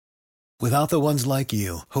Without the ones like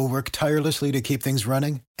you, who work tirelessly to keep things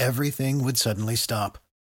running, everything would suddenly stop.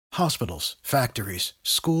 Hospitals, factories,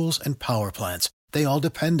 schools, and power plants, they all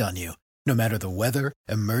depend on you. No matter the weather,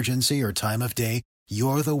 emergency, or time of day,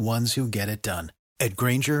 you're the ones who get it done. At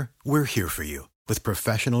Grainger, we're here for you with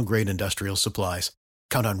professional-grade industrial supplies.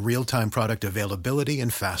 Count on real-time product availability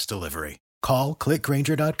and fast delivery. Call, click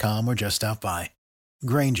Grainger.com, or just stop by.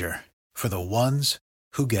 Grainger, for the ones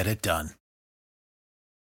who get it done.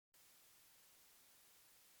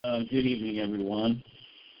 Good evening, everyone.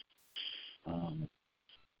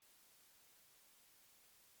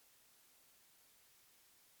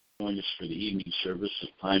 Join us for the evening service of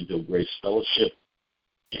Pineville Grace Fellowship,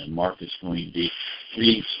 and Mark is going to be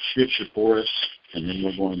reading some scripture for us, and then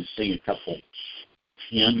we're going to sing a couple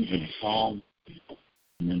hymns and psalms,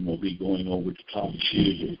 and then we'll be going over to talk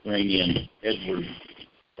to bring in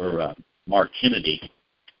Mark Kennedy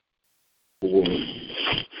for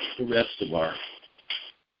the rest of our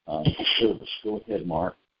service. Go ahead,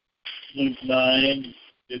 Mark. Luke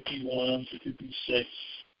 9:51-56.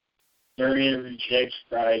 Mary rejects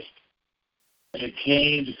Christ. And it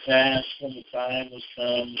came to pass when the time was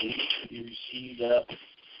come that he should be received up.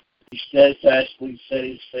 He steadfastly set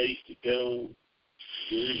his face to go to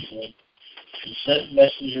Jerusalem, and sent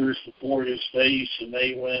messengers before his face, and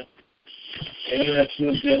they went up to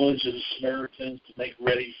a village of the Samaritans to make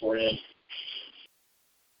ready for him.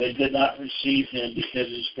 They did not receive him because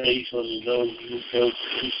his face was as though he would go to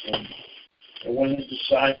Jerusalem. And when his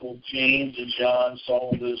disciples James and John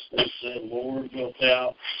saw this, they said, Lord, wilt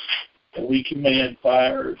thou that we command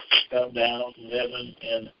fire to come down from heaven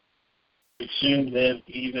and consume them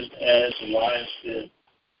even as Elias did?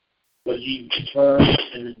 But he turned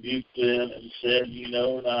and rebuked them and said, You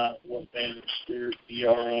know not what manner of spirit ye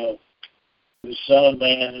are of. The Son of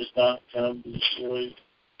Man is not come to destroy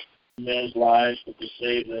men's lives, but to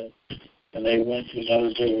save them. And they went to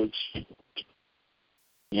another village.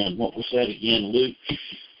 And what was that again, Luke?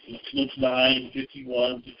 Luke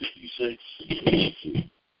 9:51-56. Thank you.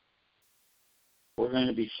 We're going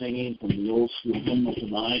to be singing from the old school hymnal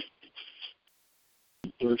tonight.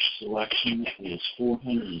 The first selection is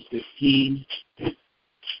 415,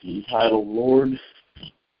 entitled, Lord,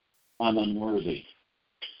 I'm Unworthy.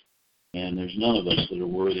 And there's none of us that are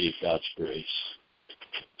worthy of God's grace.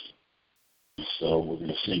 So we're going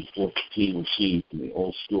to sing 415. We're singing from the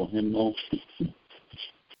old school hymnal.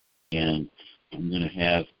 And I'm going to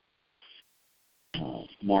have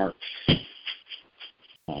Mark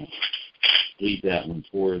lead that one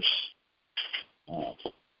for us.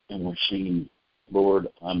 And we're singing, Lord,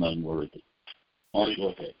 I'm Unworthy. Mark, go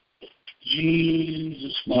ahead.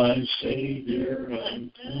 Jesus, my Savior,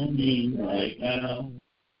 I'm coming right now.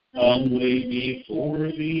 Humbly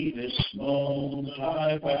before thee this moment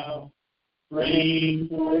I bow. Praying,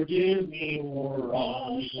 forgive me for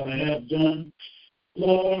wrongs I have done.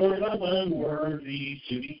 Lord, I'm unworthy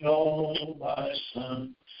to be called thy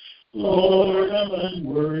son. Lord, I'm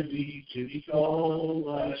unworthy to be called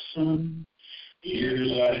thy son.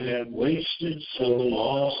 Years I have wasted, so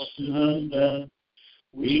lost and undone.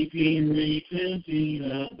 Weeping,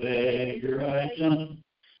 repenting, a beggar I come.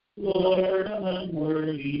 Lord, I'm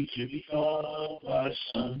unworthy to be called thy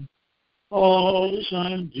son. All this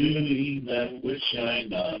I'm doing, that which I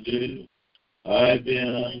not do. I've been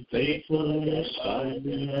unfaithful, yes, I've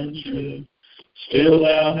been untrue. Still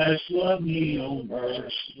thou hast loved me, O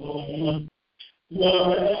merciful one.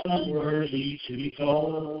 Lord, I'm unworthy to be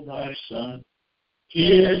called thy son.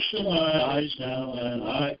 Tears to my eyes now, and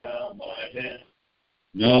I bow my head,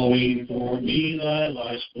 knowing for me thy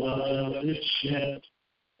life's blood is shed.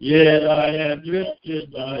 Yet I have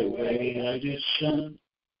drifted thy way, I did shun.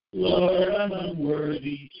 Lord, I'm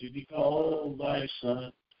unworthy to be called thy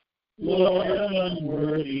son. Lord, I'm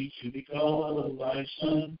unworthy to be called thy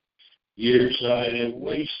son. Years I have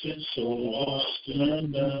wasted, so lost and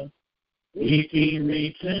undone. Weeping,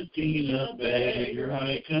 repenting, a beggar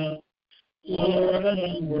I come. Lord, I'm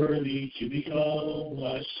unworthy to be called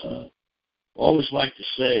thy son. I always like to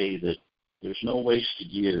say that there's no wasted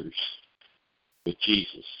years with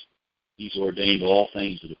Jesus. He's ordained all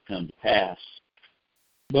things that have come to pass.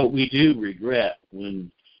 But we do regret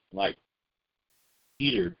when, like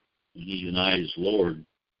Peter, when he denied his Lord,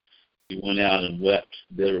 he went out and wept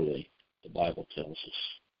bitterly, the Bible tells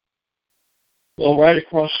us. Well, right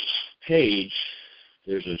across the page,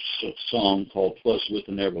 there's a song called 'Twas with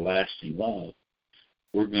an Everlasting Love.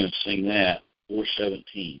 We're going to sing that,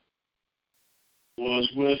 417. 'Twas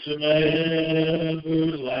with an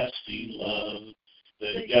everlasting love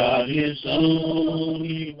that God his own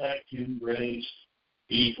elect embraced,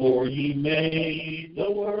 before he made the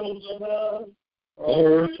worlds above,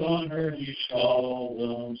 Earth on earth each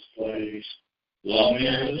column's place. Long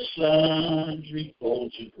ere the sun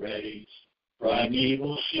refolds in grace.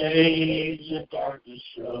 Primeval shades of darkness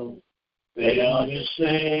show. They on his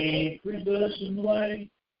sacred bosom lay.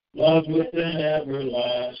 Loved with an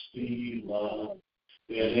everlasting love.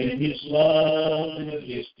 And in his love and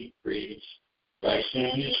his decrees, Christ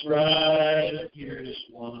and his bride appeared as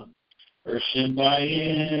one. Her sin by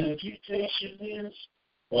imputation is,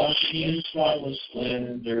 while she in spotless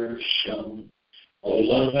splendor shone. O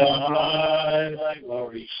love, how high thy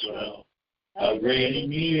glory swell, how great and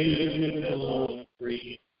beautiful and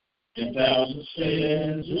free. 10,000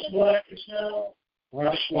 sins as black as hell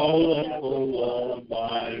are swallowed up, O love,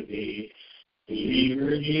 by thee.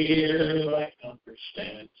 Believer here, thy comfort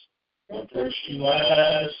stands, from first to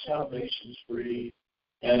last salvation's free,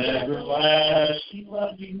 and everlasting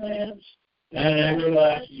love demands, and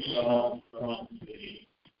everlasting love from thee.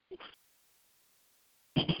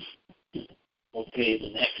 Okay,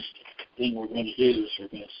 the next thing we're going to do is we're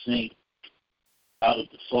going to sing out of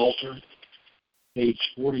the Psalter, page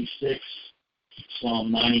 46,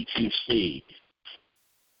 Psalm 92C.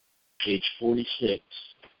 Page 46,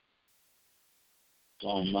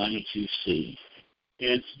 Psalm 92C.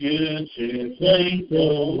 It's good to thank the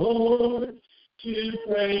Lord, to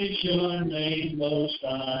praise your name most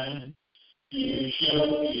high. You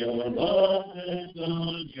show your love and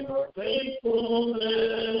on your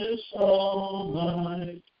faithfulness all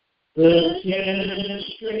night. The tenor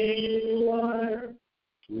string wire,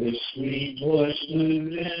 with sweet voice,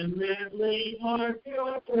 flute, and rippling harp,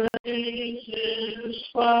 your praise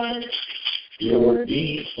inspires. Your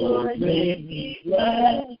deeds, Lord, make me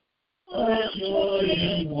glad. I joy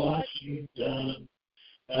in what you've done.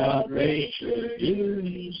 How great your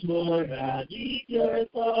doings, Lord, how deep your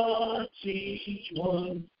thoughts each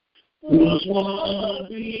one. Whose one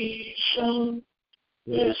be shown,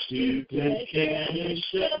 the stupid can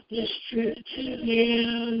accept this truth to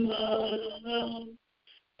him unknown.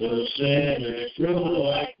 Those sinners grow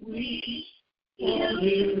like weeds,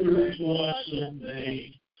 endures blossom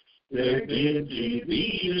they. They're bid to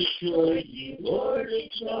be destroyed, ye Lord,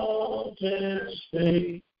 exalt and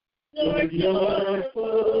stay. Lord, your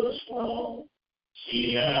foes fall.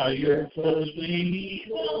 See how your foes being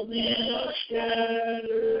evil men are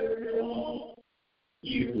scattered all.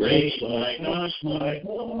 You raise like ox my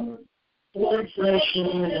Lord, pour fresh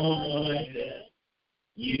oil on my head.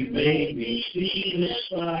 You made me see the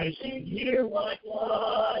skies and hear like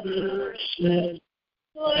water said,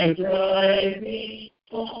 like driving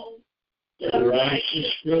fall. The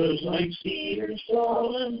righteous grows like cedars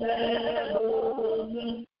fallen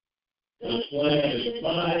down. The planted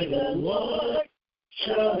by the Lord,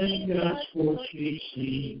 shouting God's forth be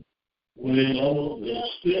seen. When all will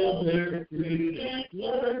still bear fruit and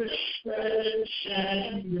flourish fresh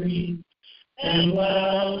and green, and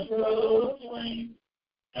loud proclaim,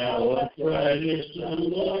 how upright is the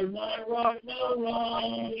Lord, my rock, no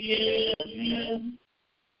wrong in him.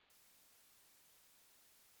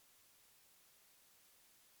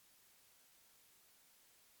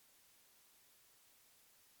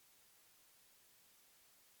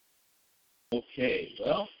 Okay,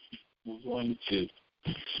 well, we're going to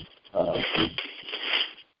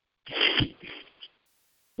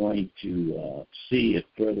see if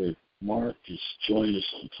Brother Mark has joined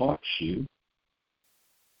us on TalkShoe.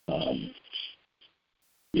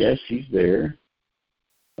 Yes, he's there.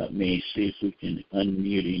 Let me see if we can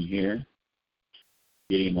unmute him here.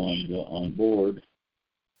 Get him on board.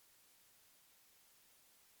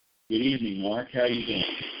 Good evening, Mark. How you doing?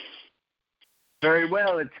 Very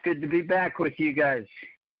well. It's good to be back with you guys.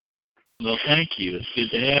 Well, thank you. It's good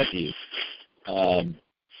to have you. And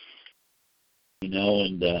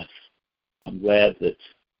I'm glad that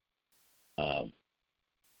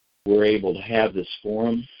we're able to have this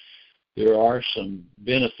forum. There are some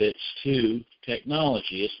benefits to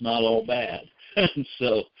technology. It's not all bad.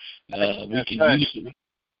 So we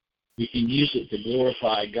can use it to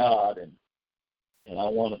glorify God. And I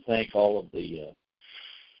want to thank all of the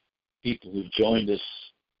people who've joined us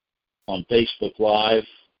on Facebook Live,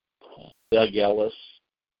 Doug Ellis,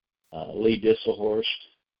 Lee Disselhorst,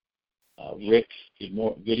 Rick.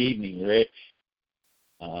 Good evening, Rick.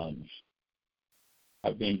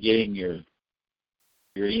 I've been getting your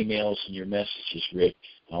emails and your messages, Rick.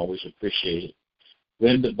 I always appreciate it.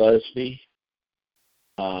 Linda Busby,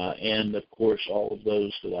 and of course all of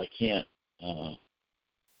those that I can't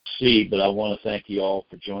see, but I want to thank you all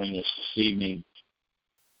for joining us this evening.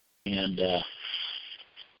 And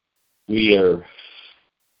we are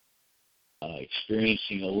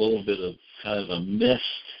experiencing a little bit of kind of a mist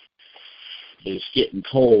it's getting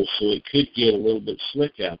cold, so it could get a little bit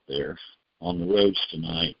slick out there on the roads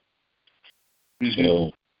tonight. Mm-hmm.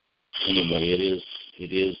 So anyway,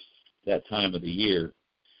 it is that time of the year.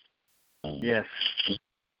 Yes.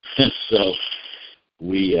 So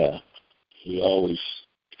we always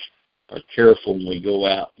are careful when we go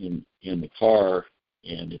out in the car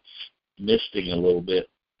and it's misting a little bit,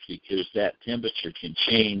 because that temperature can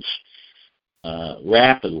change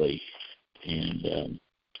rapidly. And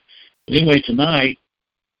anyway, tonight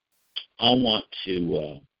I want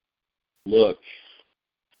to look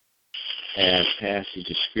at a passage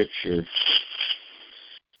of Scripture,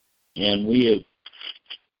 and we have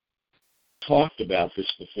talked about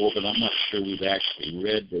this before, but I'm not sure we've actually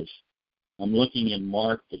read this. I'm looking in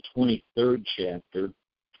Mark, the 23rd chapter.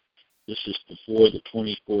 This is before the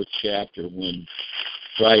 24th chapter, when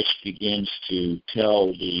Christ begins to tell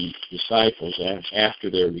the disciples after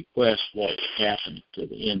their request what happened to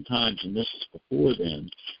the end times, and this is before then.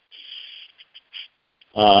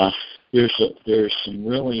 There's some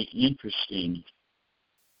really interesting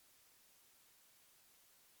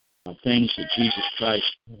things that Jesus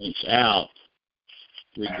Christ points out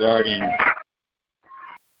regarding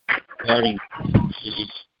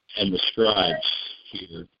Pharisees and the scribes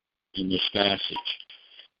here in this passage.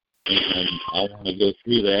 And I want to go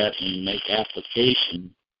through that and make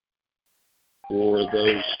application for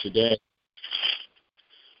those today.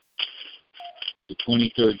 The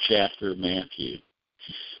 23rd chapter of Matthew.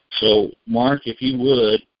 So, Mark, if you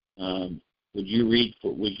would you read?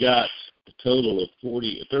 We've got a total of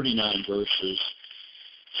 39 verses.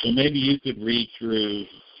 So maybe you could read through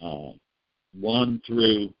 1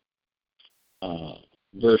 through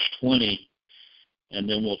verse 20, and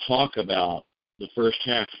then we'll talk about the first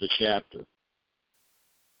half of the chapter.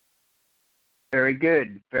 Very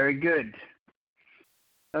good. Very good.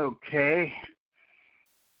 Okay.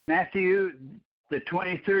 Matthew, the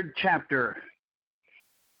 23rd chapter,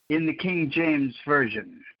 in the King James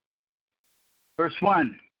Version. Verse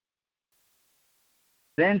 1.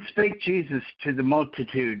 Then spake Jesus to the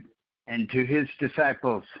multitude and to his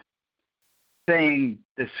disciples, saying,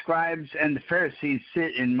 the scribes and the Pharisees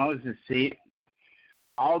sit in Moses' seat.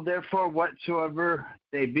 All therefore whatsoever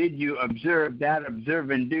they bid you observe, that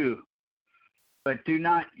observe and do. But do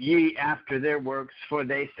not ye after their works, for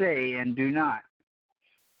they say and do not.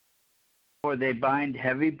 For they bind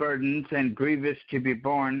heavy burdens and grievous to be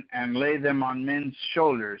borne, and lay them on men's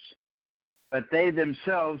shoulders. But they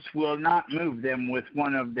themselves will not move them with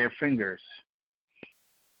one of their fingers.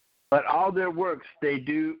 But all their works they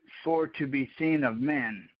do for to be seen of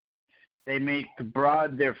men. They make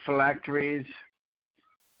broad their phylacteries,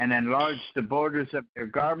 and enlarge the borders of their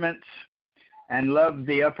garments, and love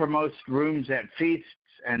the uppermost rooms at feasts,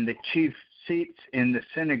 and the chief seats in the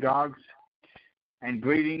synagogues, and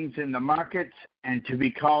greetings in the markets, and to be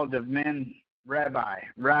called of men, Rabbi,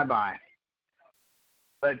 Rabbi.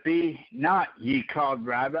 But be not ye called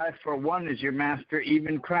Rabbi, for one is your master,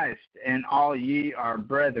 even Christ, and all ye are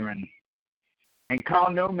brethren. And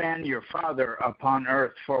call no man your father upon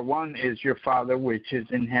earth, for one is your Father which is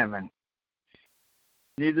in heaven.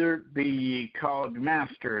 Neither be ye called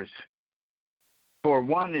masters, for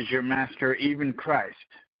one is your master, even Christ.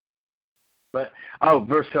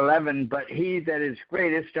 Verse 11, but he that is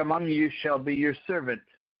greatest among you shall be your servant.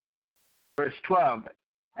 Verse 12,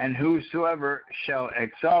 and whosoever shall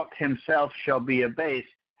exalt himself shall be abased,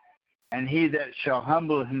 and he that shall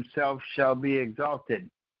humble himself shall be exalted.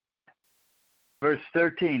 Verse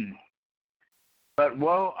 13, but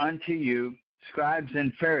woe unto you, scribes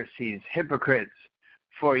and Pharisees, hypocrites,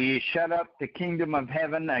 for ye shut up the kingdom of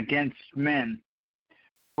heaven against men.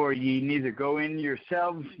 For ye neither go in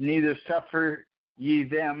yourselves, neither suffer ye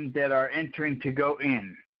them that are entering to go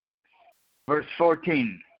in. Verse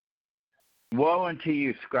 14, woe unto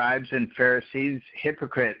you, scribes and Pharisees,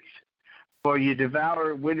 hypocrites, for ye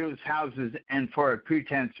devour widows' houses, and for a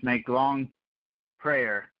pretense make long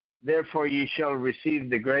prayer. Therefore ye shall receive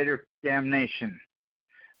the greater damnation.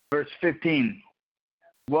 Verse 15,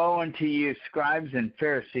 woe unto you, scribes and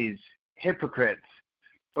Pharisees, hypocrites,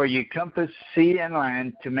 for ye compass sea and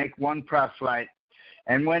land to make one proselyte,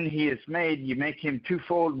 and when he is made, ye make him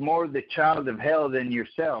twofold more the child of hell than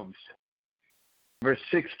yourselves. Verse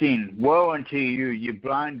 16, woe unto you, you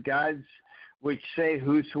blind guides, which say,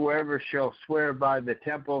 whosoever shall swear by the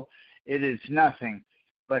temple, it is nothing,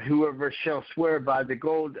 but whoever shall swear by the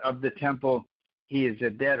gold of the temple, he is a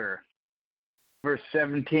debtor. Verse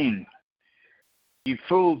 17, ye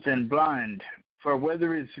fools and blind, for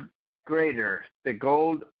whether is greater, the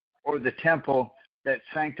gold or the temple that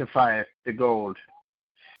sanctifieth the gold?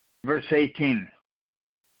 Verse 18,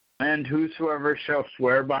 and whosoever shall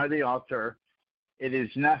swear by the altar it is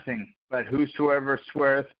nothing. But whosoever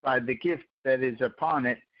sweareth by the gift that is upon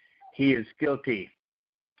it, he is guilty.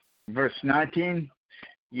 Verse 19,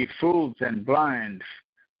 ye fools and blind,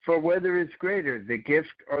 for whether is greater, the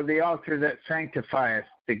gift or the altar that sanctifieth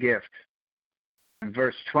the gift? And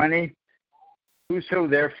verse 20, whoso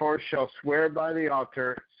therefore shall swear by the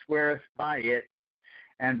altar, sweareth by it,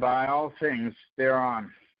 and by all things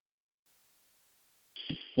thereon.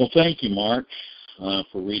 Well, thank you, Mark,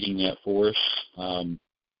 for reading that for us.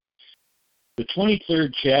 The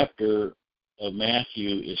 23rd chapter of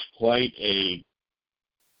Matthew is quite a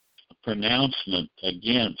pronouncement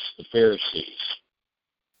against the Pharisees.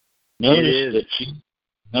 Notice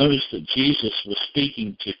that Jesus was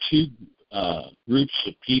speaking to two groups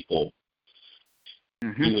of people.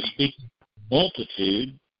 Mm-hmm. He was speaking to the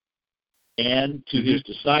multitude and to his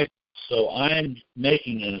disciples. So I'm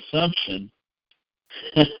making an assumption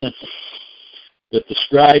that the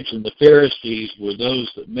scribes and the Pharisees were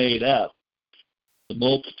those that made up the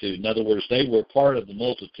multitude. In other words, they were part of the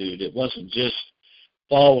multitude. It wasn't just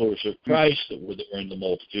followers of Christ that were there in the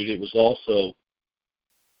multitude. It was also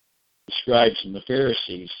the scribes and the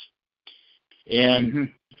Pharisees. And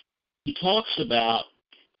he talks about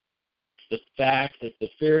the fact that the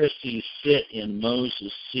Pharisees sit in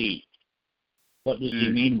Moses' seat. What does he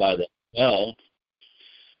mean by that? Well,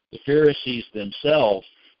 the Pharisees themselves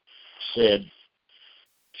said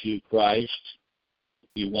to Christ, if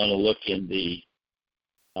you want to look in the,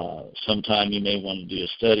 sometime you may want to do a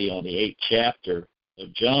study on the 8th chapter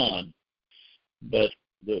of John, but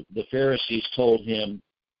the Pharisees told him,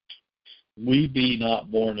 we be not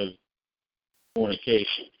born of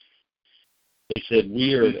fornication. They said,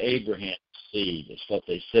 we are of Abraham's seed. That's what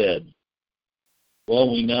they said.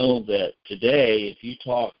 Well, we know that today, if you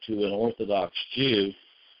talk to an Orthodox Jew,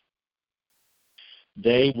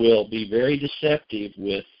 they will be very deceptive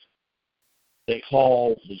with, they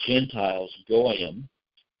call the Gentiles Goyim,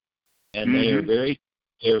 and they're very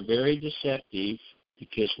deceptive,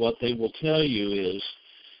 because what they will tell you is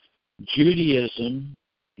Judaism,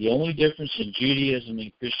 the only difference in Judaism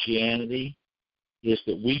and Christianity is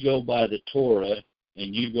that we go by the Torah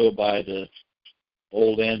and you go by the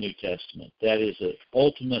Old and New Testament. That is an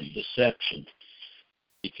ultimate deception,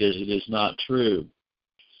 because it is not true.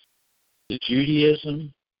 The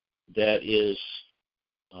Judaism that is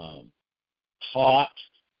taught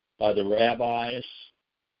by the rabbis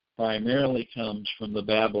primarily comes from the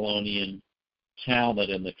Babylonian Talmud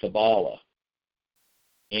and the Kabbalah.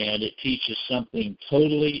 And it teaches something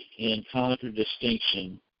totally in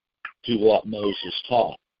contradistinction to what Moses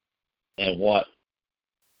taught and what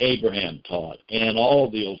Abraham taught and all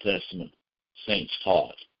of the Old Testament saints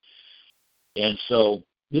taught. And so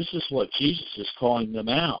this is what Jesus is calling them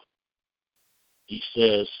out. He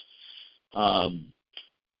says,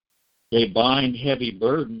 they bind heavy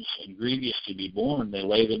burdens and grievous to be borne. They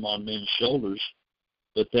lay them on men's shoulders,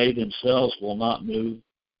 but they themselves will not move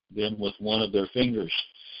them with one of their fingers.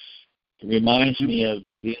 It reminds me of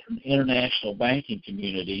the international banking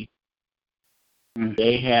community.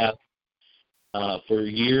 They have, for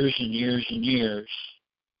years and years and years,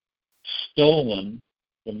 stolen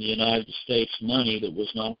from the United States money that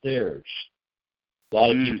was not theirs. A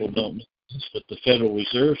lot of people don't know this, but the Federal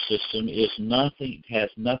Reserve System has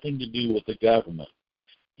nothing to do with the government.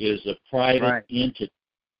 It is a private entity.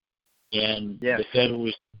 And the Federal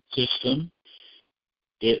Reserve System,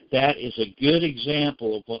 that is a good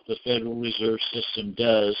example of what the Federal Reserve System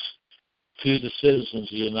does to the citizens of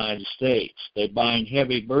the United States. They bind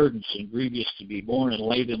heavy burdens and grievous to be borne and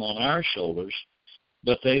lay them on our shoulders,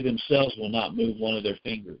 but they themselves will not move one of their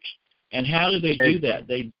fingers. And how do they do that?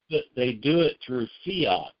 They do it through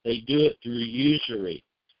fiat. They do it through usury.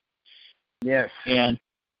 Yes. And,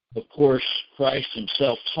 of course, Christ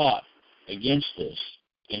himself taught against this.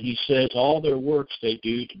 And he says, all their works they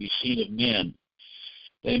do to be seen of men.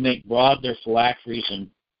 They make broad their phylacteries and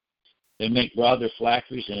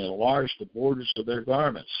enlarge the borders of their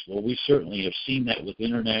garments. Well, we certainly have seen that with the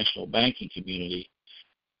international banking community,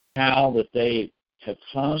 how that they have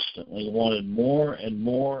constantly wanted more and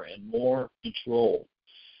more and more control.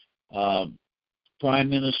 Prime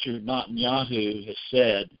Minister Netanyahu has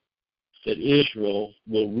said that Israel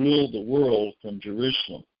will rule the world from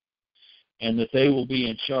Jerusalem, and that they will be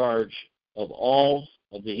in charge of all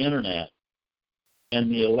of the Internet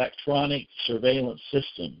and the electronic surveillance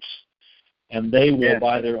systems. And they will,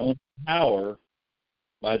 by their own power,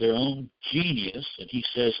 by their own genius, and he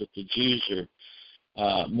says that the Jews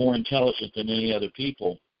are more intelligent than any other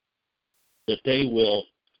people, that they will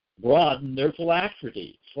broaden their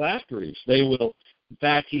phylacteries. They will, in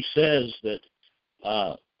fact, he says that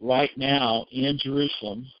right now in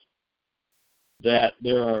Jerusalem, that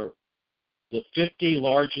there are the 50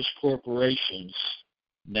 largest corporations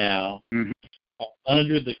now are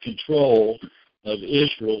under the control of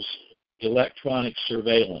Israel's electronic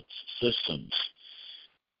surveillance systems.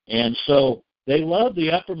 And so they love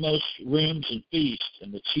the uppermost rooms and feasts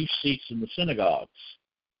and the chief seats in the synagogues.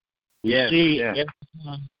 We see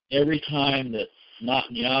every time that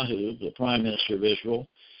Netanyahu, the prime minister of Israel,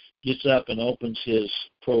 gets up and opens his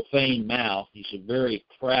profane mouth. He's a very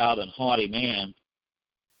proud and haughty man.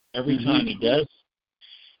 Every time he does,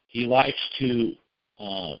 he likes to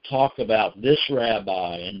talk about this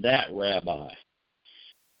rabbi and that rabbi.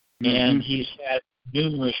 And he's had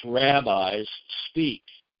numerous rabbis speak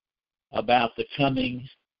about the coming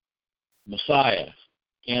Messiah.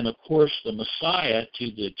 And, of course, the Messiah to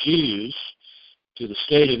the Jews, to the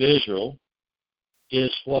state of Israel,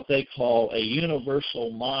 is what they call a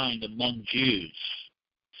universal mind among Jews.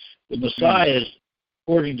 The Messiah,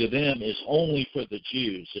 according to them, is only for the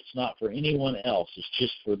Jews. It's not for anyone else. It's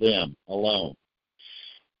just for them alone.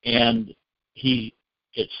 And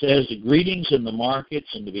it says, greetings in the markets,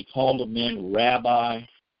 and to be called of men, Rabbi,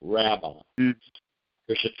 Rabbi.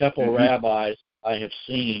 There's a couple of rabbis I have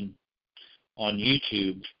seen on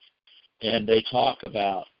YouTube, and they talk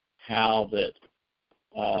about how that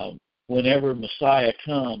whenever Messiah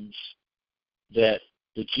comes, that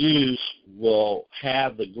the Jews will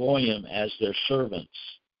have the Goyim as their servants,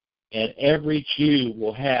 and every Jew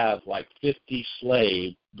will have like 50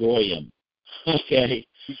 slave Goyim. Okay?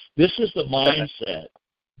 This is the mindset.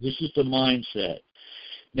 This is the mindset.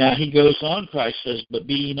 Now he goes on, Christ says, but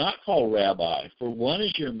be ye not called rabbi, for one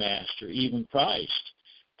is your master, even Christ,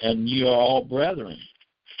 and you are all brethren.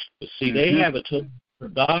 But see, they have a totally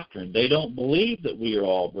different doctrine. They don't believe that we are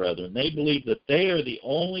all brethren. They believe that they are the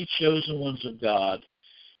only chosen ones of God,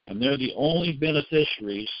 and they're the only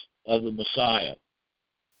beneficiaries of the Messiah.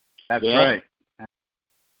 That's right.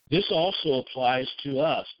 This also applies to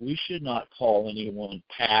us. We should not call anyone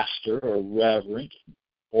pastor or reverend,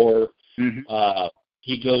 or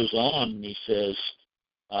he goes on and he says,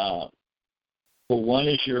 for one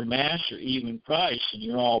is your master, even Christ, and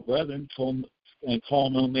you're all brethren, and call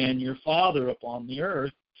no man your father upon the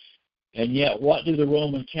earth. And yet what does the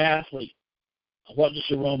Roman Catholic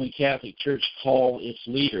Church call its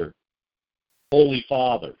leader? Holy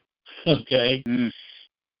Father. Okay?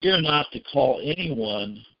 You're not to call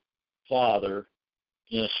anyone Father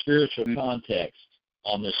in a spiritual context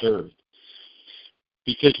on this earth,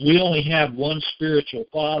 because we only have one spiritual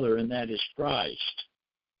Father, and that is Christ.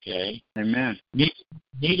 Okay? Amen. Need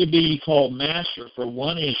to be called master, for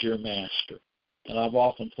one is your master. And I've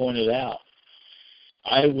often pointed out,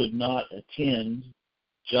 I would not attend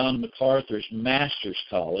John MacArthur's Master's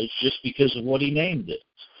College just because of what he named it.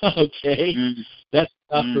 Okay? That's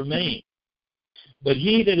not for me. But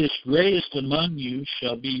he that is greatest among you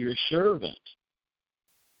shall be your servant.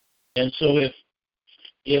 And so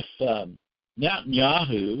if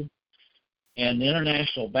Netanyahu and the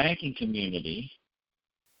international banking community,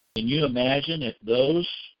 can you imagine if those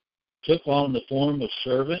took on the form of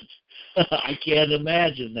servant? I can't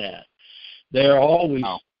imagine that. They're always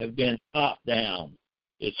have been top down.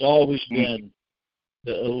 It's always been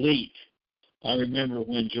the elite. I remember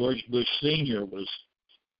when George Bush Sr. was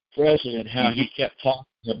president, how he kept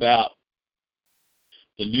talking about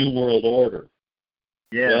the New World Order.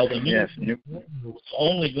 Well, the New World Order was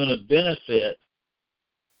only going to benefit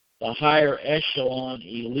the higher echelon,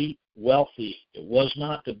 elite, wealthy. It was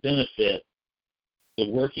not to benefit the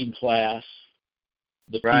working class,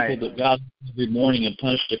 the people that got up every morning and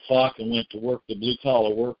punched the clock and went to work, the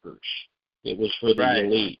blue-collar workers. It was for the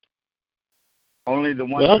elite. Only the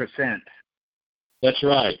 1%. Well, that's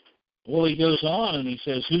right. Well, he goes on and he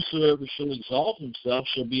says, whosoever shall exalt himself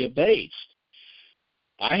shall be abased.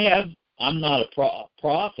 I'm not a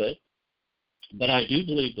prophet, but I do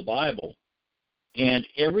believe the Bible. And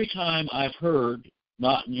every time I've heard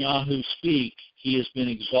Netanyahu speak, he has been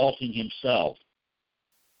exalting himself.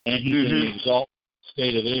 And he's been exalting the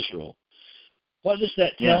state of Israel. What does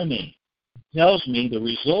that tell me? It tells me the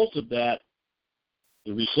result of that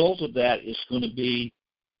is going to be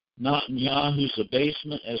Netanyahu's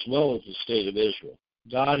abasement as well as the state of Israel.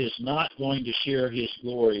 God is not going to share his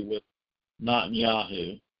glory with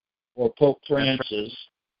Netanyahu or Pope Francis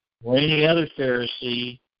or any other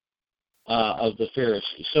Pharisee of the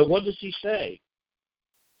Pharisees. So what does he say?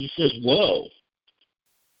 He says, woe,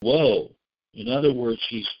 woe. In other words,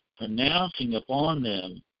 he's pronouncing upon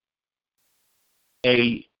them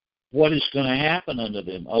what is going to happen unto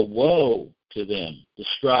them, a woe to them, the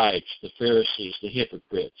scribes, the Pharisees, the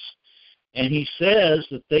hypocrites. And he says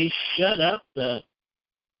that they shut up the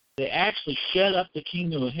they actually shut up the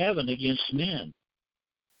kingdom of heaven against men.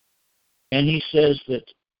 And he says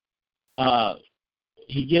that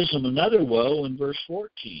he gives them another woe in verse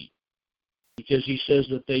 14, because he says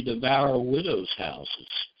that they devour widows' houses.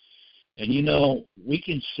 And we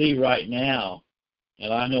can see right now,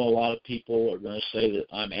 and I know a lot of people are going to say that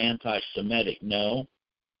I'm anti-Semitic. No.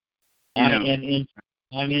 I'm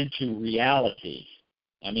into reality.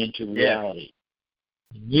 I'm into reality.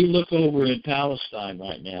 We look over in Palestine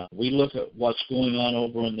right now. We look at what's going on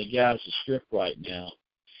over in the Gaza Strip right now.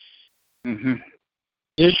 Mm-hmm.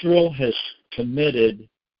 Israel has committed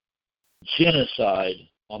genocide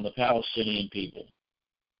on the Palestinian people.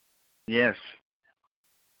 Yes.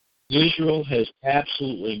 Israel has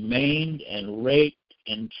absolutely maimed and raped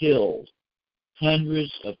and killed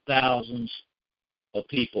hundreds of thousands of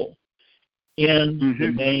people in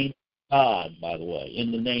the name of God, by the way,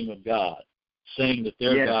 in the name of God, saying that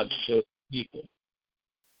they're God's chosen people.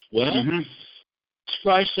 Well, what's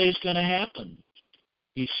Christ say is going to happen?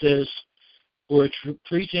 He says, for a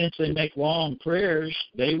pretense they make long prayers,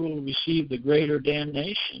 they will receive the greater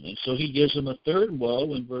damnation. And so he gives them a third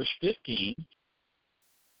woe in verse 15.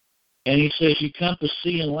 And he says, you compass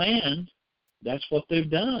sea and land. That's what they've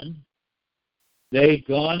done. They've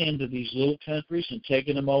gone into these little countries and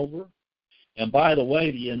taken them over. And by the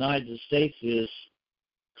way, the United States is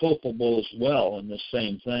culpable as well in the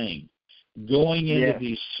same thing. Going into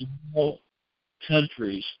these small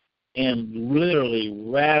countries and literally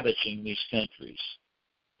ravaging these countries.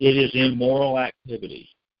 It is immoral activity.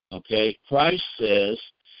 Okay? Christ says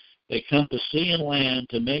they compass sea and land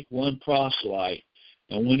to make one proselyte,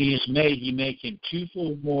 and when he is made, you make him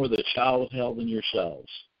twofold more the child of hell than yourselves.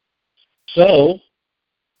 So,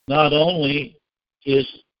 not only is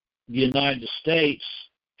the United States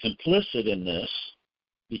complicit in this,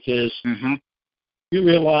 because you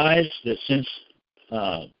realize that since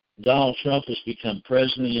Donald Trump has become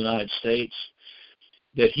president of the United States,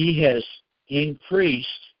 that he has increased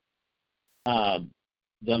the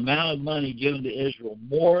amount of money given to Israel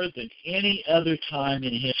more than any other time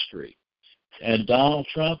in history. And Donald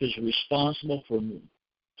Trump is responsible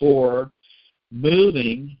for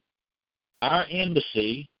moving our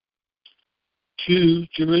embassy to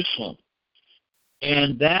Jerusalem.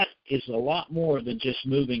 And that is a lot more than just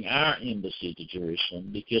moving our embassy to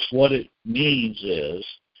Jerusalem, because what it means is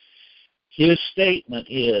his statement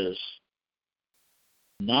is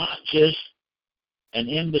not just an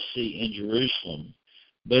embassy in Jerusalem,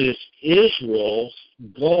 but it's Israel's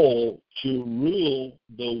goal to rule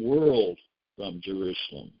the world from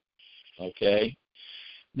Jerusalem. Okay?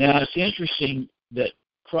 Now, it's interesting that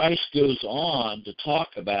Christ goes on to talk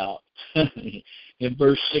about, in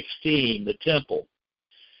verse 16, the temple.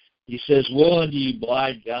 He says, woe unto you,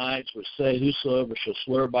 blind guides, which say, whosoever shall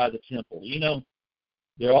swear by the temple.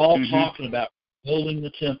 They're all talking about building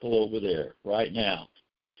the temple over there right now.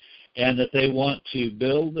 And that they want to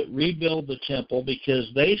rebuild the temple, because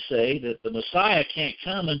they say that the Messiah can't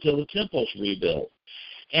come until the temple's rebuilt.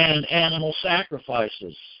 And animal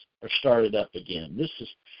sacrifices are started up again.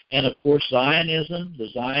 And of course, Zionism, the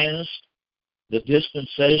Zionists, the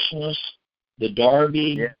dispensationalists, the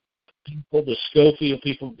Darby people, the Schofield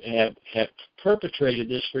people have perpetrated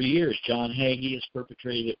this for years. John Hagee has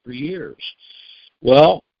perpetrated it for years.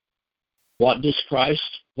 Well, what was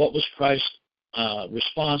Christ's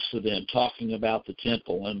response to them, talking about the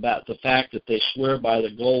temple and about the fact that they swear by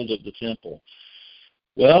the gold of the temple?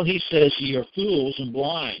 Well, he says, ye are fools and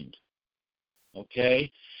blind.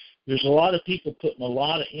 Okay? There's a lot of people putting a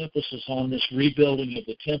lot of emphasis on this rebuilding of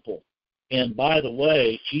the temple. And by the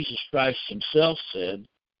way, Jesus Christ himself said,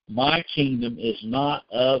 my kingdom is not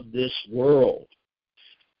of this world.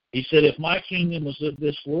 He said, if my kingdom was of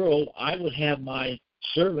this world, I would have my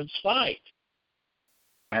servants fight.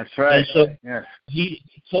 That's right. And so he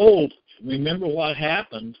told, remember what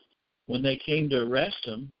happened when they came to arrest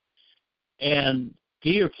him, and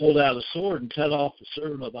Peter pulled out a sword and cut off the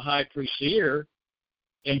servant of the high priest's ear,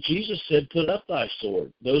 and Jesus said, put up thy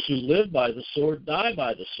sword. Those who live by the sword die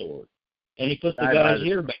by the sword. And he put the guy's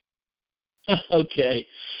ear back. Okay.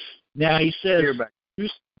 Now he says,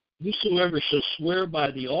 whosoever shall swear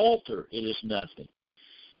by the altar, it is nothing.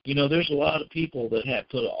 There's a lot of people that have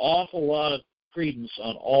put an awful lot of credence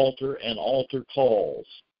on altar and altar calls.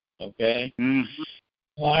 Okay?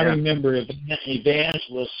 Well, I remember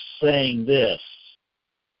evangelists saying this: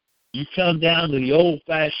 you come down to the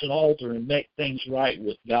old-fashioned altar and make things right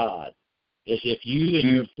with God, as if you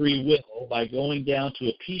and your free will, by going down to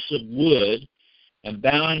a piece of wood and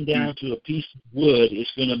bowing down to a piece of wood, is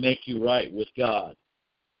going to make you right with God.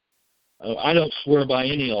 I don't swear by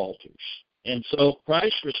any altars. And so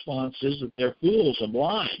Christ's response is that they're fools and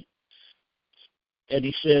blind. And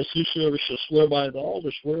he says, whosoever shall swear by the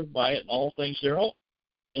altar, swear by it, and all things thereof.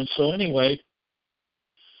 And so anyway,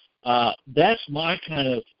 that's my kind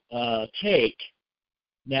of take.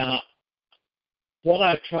 Now, what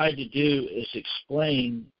I've tried to do is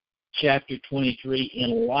explain chapter 23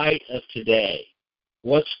 in light of today,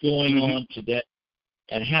 what's going on today,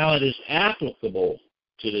 and how it is applicable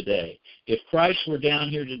to today. If Christ were down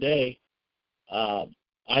here today,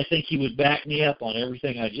 I think he would back me up on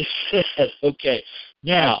everything I just said. Okay,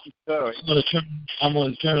 now I'm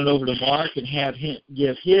going to turn it over to Mark and have him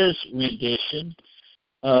give his rendition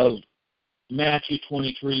of Matthew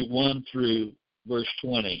 23, 1 through verse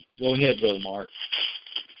 20. Go ahead, Brother Mark.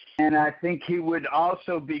 And I think he would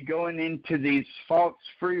also be going into these false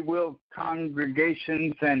free will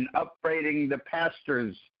congregations and upbraiding the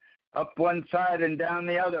pastors up one side and down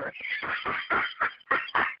the other.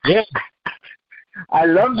 Yeah. I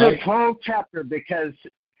love this whole chapter because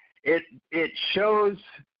it shows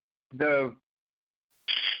the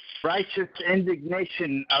righteous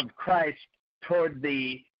indignation of Christ toward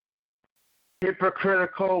the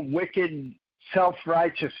hypocritical, wicked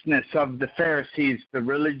self-righteousness of the Pharisees, the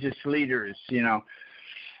religious leaders,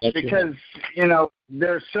 That's because,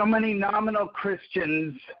 there's so many nominal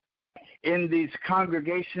Christians in these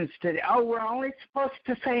congregations today. Oh, we're only supposed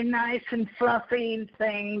to say nice and fluffy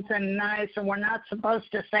things and we're not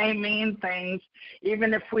supposed to say mean things.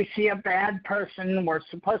 Even if we see a bad person, we're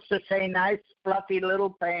supposed to say nice, fluffy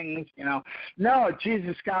little things, No,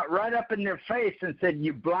 Jesus got right up in their face and said,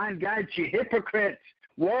 you blind guides, you hypocrites,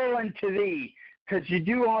 woe unto thee, because you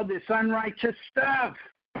do all this unrighteous stuff.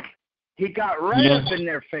 He got right up in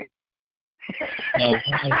their face.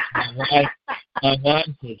 My wife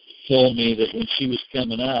has told me that when she was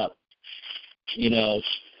coming up, she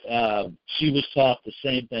was taught the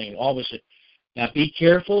same thing. Always said, now be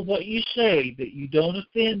careful of what you say, that you don't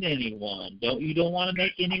offend anyone. You don't want to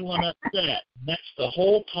make anyone upset. That's the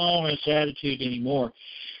whole tolerance attitude anymore.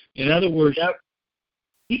 In other words,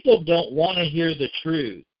 people don't want to hear the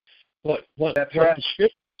truth. What the Scripture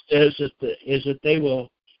says is that they will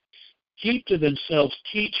keep to themselves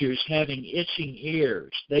teachers having itching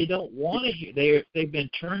ears. They don't want to hear. They've been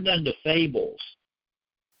turned unto fables.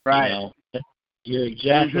 Right. You're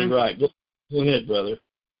exactly right. Go ahead, brother.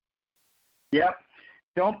 Yep.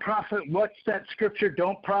 Don't prophet. What's that scripture?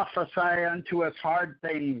 Don't prophesy unto us hard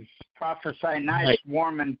things. Prophesy nice,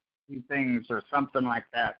 warm, and things, or something like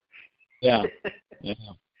that. Yeah.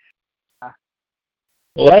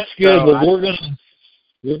 Well, that's good. So but we're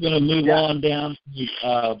gonna move on down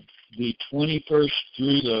to the 21st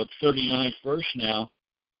through the 39th verse now,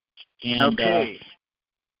 and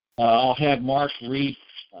I'll have Mark read.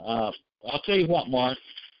 I'll tell you what, Mark.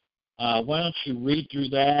 Why don't you read through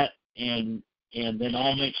that, and then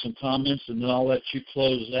I'll make some comments, and then I'll let you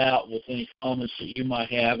close out with any comments that you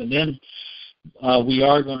might have, and then we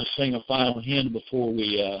are going to sing a final hymn before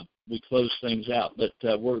we close things out.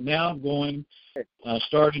 But we're now going,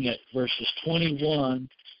 starting at verses 21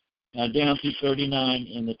 down through 39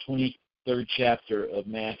 in the 23rd chapter of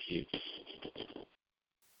Matthew.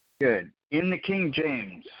 Good. In the King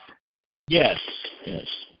James. Yes.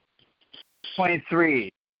 23,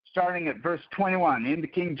 starting at verse 21, in the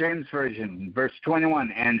King James Version, verse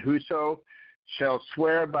 21, and whoso shall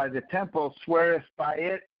swear by the temple sweareth by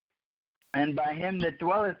it, and by him that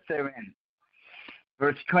dwelleth therein.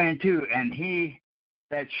 Verse 22, and he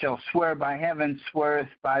that shall swear by heaven sweareth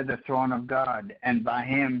by the throne of God, and by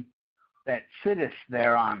him that sitteth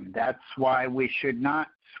thereon. That's why we should not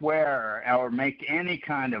swear or make any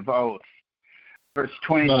kind of oath. Verse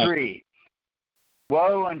 23,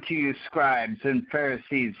 woe unto you, scribes and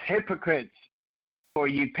Pharisees, hypocrites, for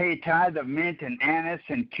ye pay tithe of mint and anise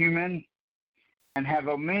and cumin, and have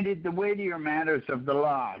omitted the weightier matters of the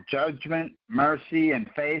law, judgment, mercy, and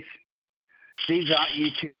faith. These ought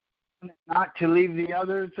ye to do, not to leave the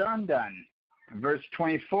others undone. Verse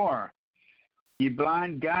 24, ye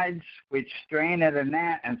blind guides which strain at a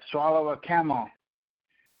gnat and swallow a camel.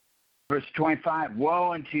 Verse 25,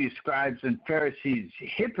 woe unto you, scribes and Pharisees,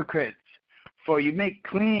 hypocrites, for you make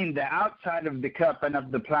clean the outside of the cup and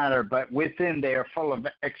of the platter, but within they are full of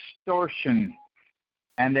extortion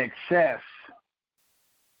and excess.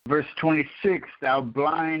 Verse 26, thou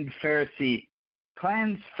blind Pharisee,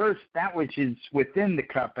 cleanse first that which is within the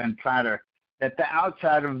cup and platter, that the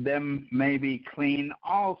outside of them may be clean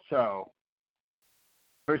also.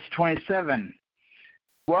 Verse 27,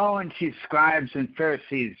 woe unto you, scribes and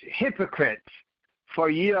Pharisees, hypocrites, for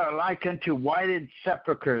ye are like unto whited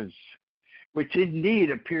sepulchres, which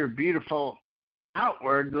indeed appear beautiful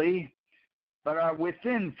outwardly, but are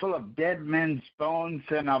within full of dead men's bones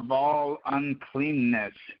and of all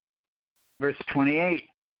uncleanness. Verse 28,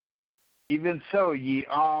 even so ye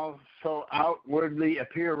also outwardly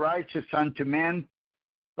appear righteous unto men,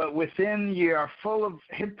 but within ye are full of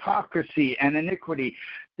hypocrisy and iniquity.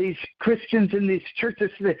 These Christians in these churches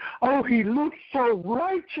say, oh, he looks so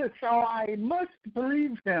righteous, oh, I must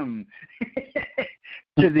believe him.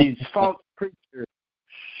 To these false preachers.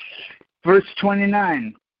 Verse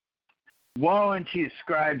 29, woe unto you,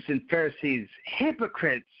 scribes and Pharisees,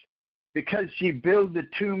 hypocrites, because ye build the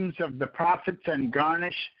tombs of the prophets and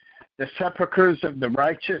garnish the sepulchres of the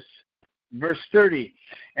righteous. Verse 30,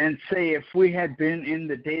 and say, if we had been in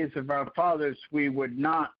the days of our fathers, we would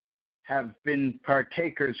not have been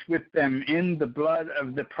partakers with them in the blood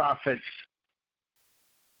of the prophets.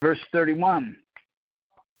 Verse 31,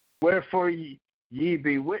 wherefore ye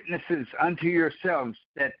be witnesses unto yourselves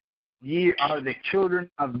that ye are the children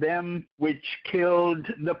of them which killed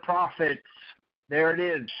the prophets. There it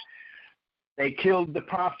is. They killed the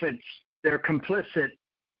prophets. They're complicit.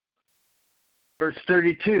 Verse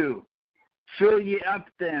 32, fill ye up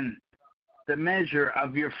then the measure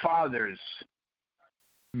of your fathers.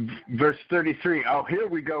 Verse 33, oh, here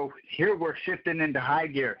we go. Here we're shifting into high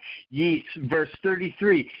gear. Verse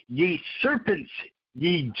 33, ye serpents,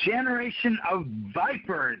 ye generation of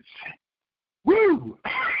vipers. Woo!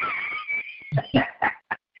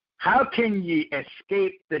 How can ye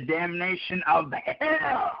escape the damnation of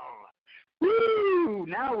hell? Woo!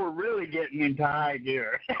 Now we're really getting into high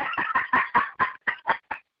gear.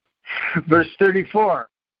 Verse 34,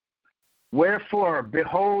 wherefore,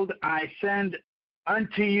 behold, I send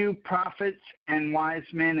unto you prophets and wise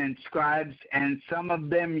men and scribes, and some of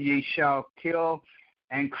them ye shall kill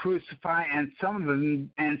and crucify, and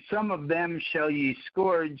some of them shall ye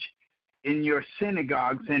scourge in your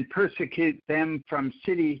synagogues and persecute them from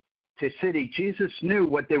city to city. Jesus knew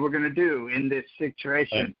what they were going to do in this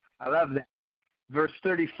situation. I love that. Verse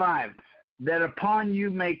 35, that upon you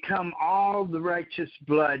may come all the righteous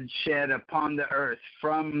blood shed upon the earth,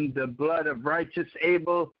 from the blood of righteous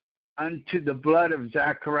Abel unto the blood of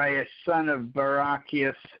Zacharias, son of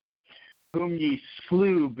Barachias, whom ye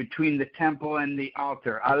slew between the temple and the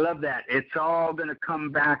altar. I love that. It's all going to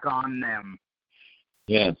come back on them.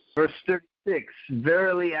 Yes. Verse 36,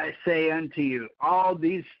 verily I say unto you, all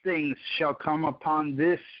these things shall come upon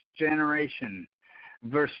this generation.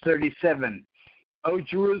 Verse 37, O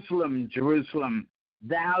Jerusalem, Jerusalem,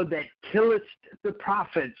 thou that killest the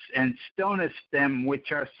prophets and stonest them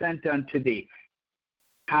which are sent unto thee,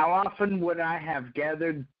 how often would I have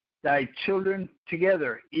gathered thy children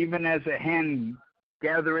together, even as a hen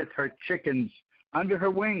gathereth her chickens under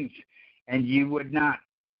her wings, and ye would not.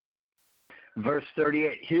 Verse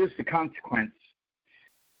 38, here's the consequence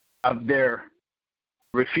of their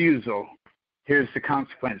refusal. Here's the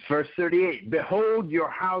consequence. Verse 38, behold, your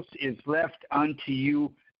house is left unto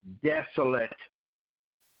you desolate.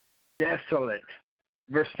 Desolate.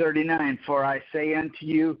 Verse 39, for I say unto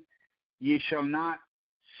you, ye shall not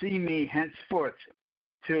see me henceforth,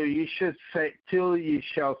 till ye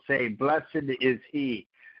shall say, blessed is he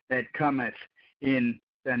that cometh in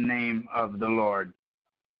the name of the Lord.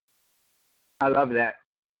 I love that.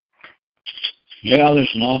 Yeah,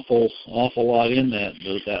 there's an awful lot in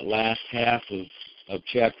that last half of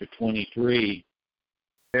chapter 23.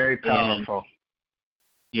 Very powerful. And,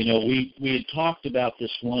 you know, we had talked about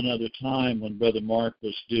this one other time when Brother Mark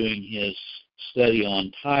was doing his study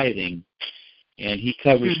on tithing, and he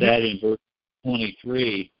covers that in verse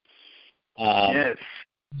 23. Yes.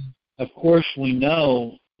 Of course, we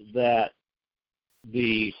know that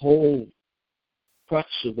the whole crux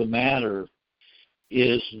of the matter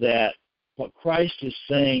is that what Christ is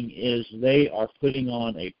saying is they are putting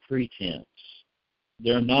on a pretense.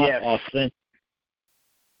 They're not authentic.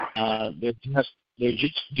 They're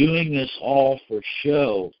just doing this all for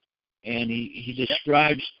show. And he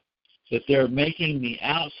describes that they're making the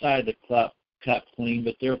outside of the cup clean,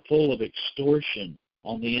 but they're full of extortion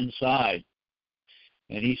on the inside.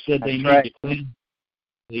 And he said they need to clean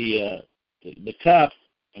the cup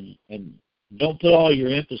and don't put all your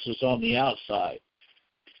emphasis on the outside.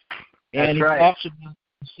 And he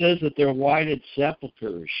says that they're whited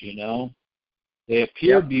sepulchres, you know. They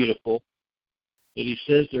appear beautiful, but he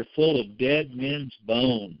says they're full of dead men's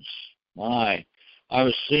bones. My.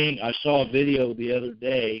 I saw a video the other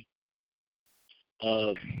day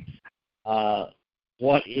of the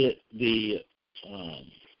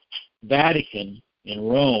Vatican in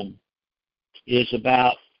Rome has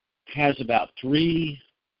about 3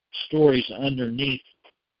 stories underneath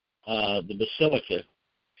the basilica.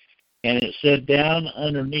 And it said down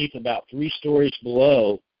underneath, about 3 stories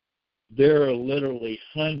below, there are literally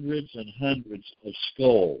hundreds and hundreds of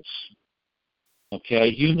skulls,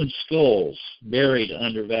 okay, human skulls buried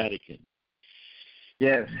under Vatican.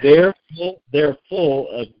 Yes. They're full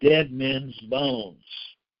of dead men's bones.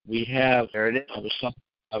 We have. There it is.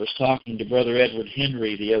 I was talking to Brother Edward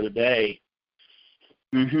Henry the other day,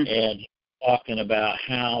 and talking about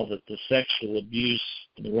how that the sexual abuse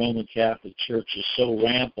in the Roman Catholic Church is so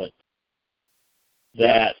rampant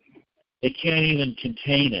that they can't even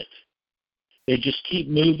contain it. They just keep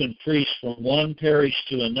moving priests from one parish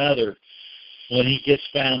to another when he gets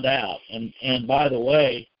found out. And by the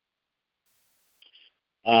way,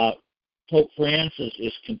 Pope Francis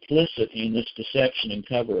is complicit in this deception and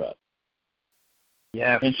cover-up.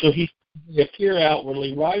 Yeah. And so he appear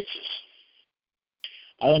outwardly righteous.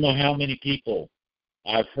 I don't know how many people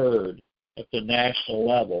I've heard at the national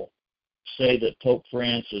level say that Pope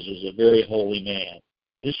Francis is a very holy man.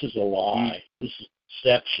 This is a lie. This is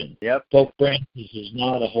deception. Yep. Pope Francis is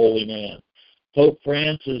not a holy man. Pope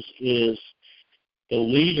Francis is the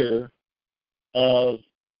leader of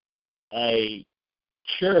a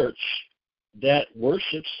church that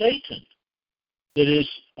worships Satan, that is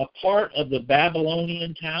a part of the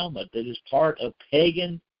Babylonian Talmud, that is part of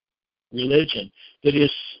pagan religion, that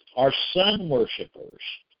is our sun worshipers,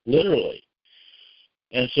 literally.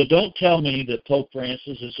 And so don't tell me that Pope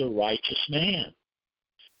Francis is a righteous man.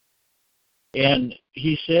 And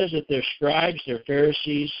he says that they're scribes, they're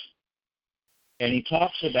Pharisees, and he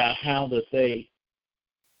talks about how that they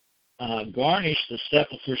garnish the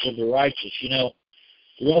sepulchres of the righteous. You know,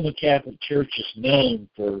 the Roman Catholic Church is known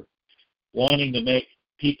for wanting to make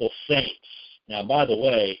people saints. Now, by the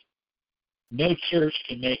way, no church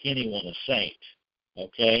can make anyone a saint,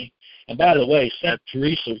 okay? And by the way, Saint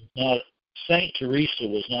Teresa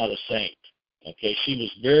was not a saint, okay? She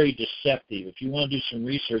was very deceptive. If you want to do some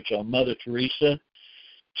research on Mother Teresa,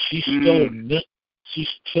 she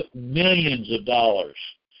took millions of dollars,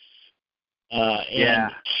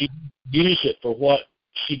 and she used it for what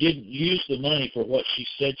she didn't use the money for what she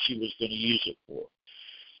said she was going to use it for.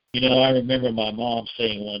 You know, I remember my mom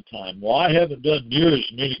saying one time, well, I haven't done near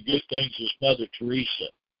as many good things as Mother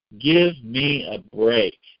Teresa. Give me a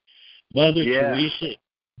break. Mother Teresa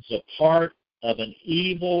is a part of an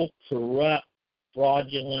evil, corrupt,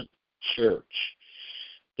 fraudulent church.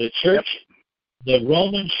 The church, the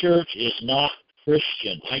Roman church is not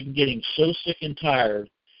Christian. I'm getting so sick and tired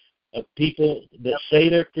of people that say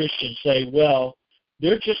they're Christian say, well,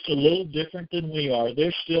 they're just a little different than we are.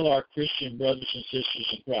 They're still our Christian brothers and sisters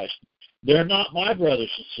in Christ. They're not my brothers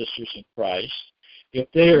and sisters in Christ. If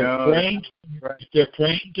they're praying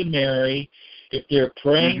to Mary, if they're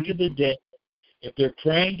praying to the dead, if they're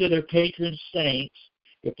praying to their patron saints,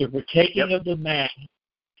 if they're partaking of the Mass,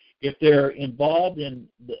 if they're involved in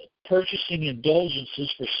purchasing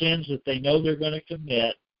indulgences for sins that they know they're going to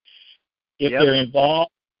commit, if they're involved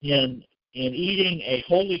in eating a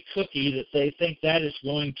holy cookie that they think that is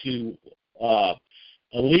going to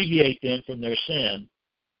alleviate them from their sin,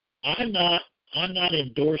 I'm not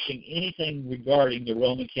endorsing anything regarding the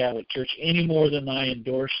Roman Catholic Church any more than I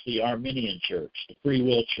endorse the Arminian Church, the Free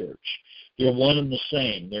Will Church. They're one and the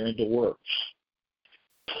same. They're into works.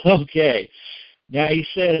 Okay. Now he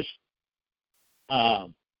says,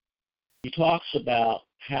 he talks about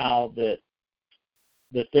how that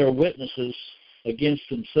they're witnesses against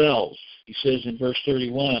themselves. He says in verse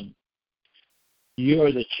 31, you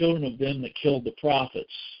are the children of them that killed the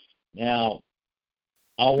prophets. Now,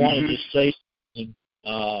 I want to just say something.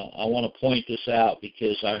 I want to point this out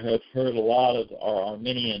because I have heard a lot of our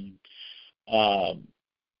Arminian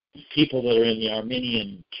people that are in the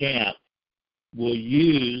Arminian camp will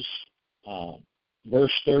use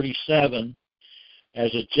verse 37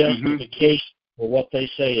 as a justification for what they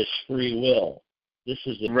say is free will. This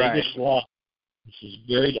is the biggest lie. This is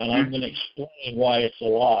and I'm going to explain why it's a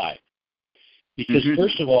lie. Because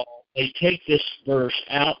first of all, they take this verse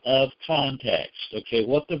out of context. Okay,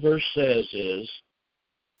 what the verse says is,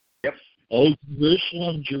 O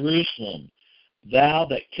Jerusalem, Jerusalem, thou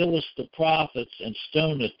that killest the prophets and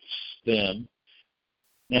stonest them.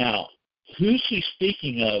 Now, who's he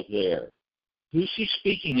speaking of there? Who's he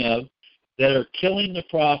speaking of that are killing the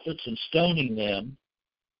prophets and stoning them?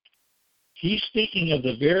 He's speaking of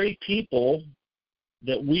the very people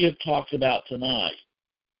that we have talked about tonight.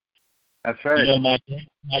 That's right. You know,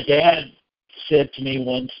 my dad said to me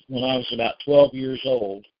once when I was about 12 years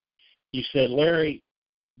old, he said, Larry,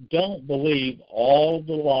 don't believe all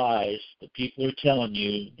the lies that people are telling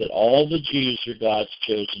you that all the Jews are God's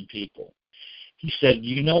chosen people. He said,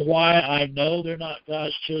 you know why I know they're not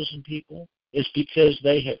God's chosen people? It's because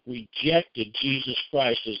they have rejected Jesus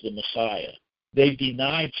Christ as the Messiah. They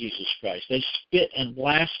denied Jesus Christ. They spit and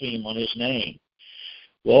blaspheme on his name.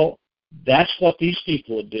 Well, that's what these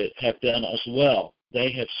people have done as well.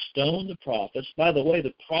 They have stoned the prophets. By the way,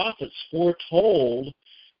 the prophets foretold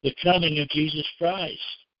the coming of Jesus Christ.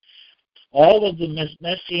 All of the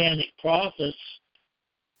messianic prophets,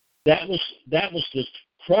 that was the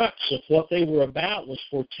crux of what they were about, was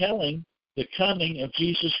foretelling the coming of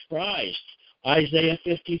Jesus Christ. Isaiah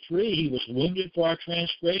 53, he was wounded for our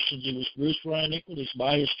transgressions, he was bruised for our iniquities,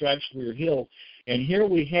 by his stripes we are healed. And here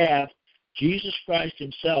we have Jesus Christ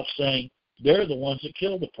himself saying, they're the ones that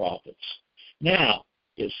killed the prophets. Now,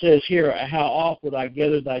 it says here, how oft would I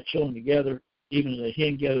gather thy children together, even as a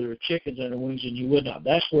hen gathers her chickens under her wings, and you would not.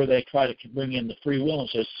 That's where they try to bring in the free will and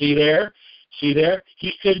says, see there,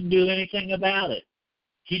 he couldn't do anything about it.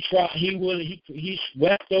 He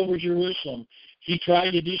swept over Jerusalem. He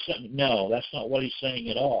tried to do something. No, that's not what he's saying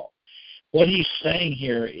at all. What he's saying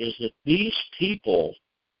here is that these people,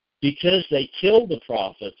 because they killed the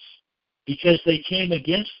prophets, because they came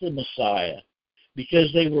against the Messiah,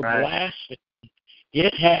 because they were blaspheming,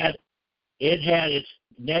 it had its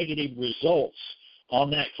negative results on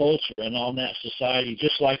that culture and on that society,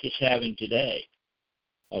 just like it's having today.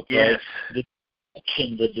 Okay? Yes. The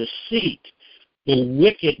deception, the deceit, the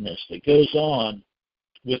wickedness that goes on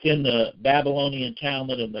within the Babylonian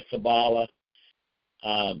Talmud and the Kabbalah,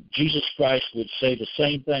 Jesus Christ would say the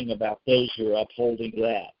same thing about those who are upholding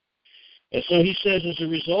that. And so he says, as a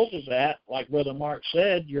result of that, like Brother Mark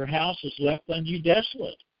said, your house is left unto you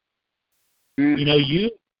desolate. Mm-hmm. You know,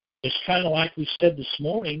 it's kind of like we said this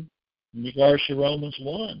morning in regards to Romans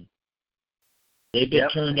 1. They've been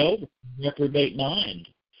turned over, reprobate mind,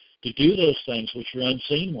 to do those things which are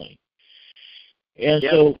unseemly. And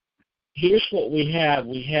so here's what we have.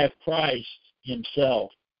 We have Christ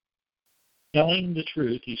himself telling the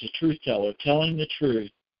truth. He's a truth teller, telling the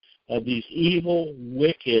truth of these evil,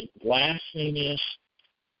 wicked, blasphemous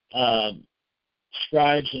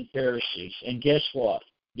scribes and Pharisees. And guess what?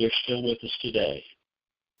 They're still with us today.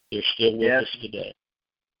 They're still with us today.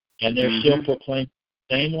 And they're still proclaiming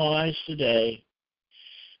the same lies today.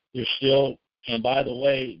 They're still, and by the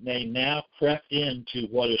way, they now crept into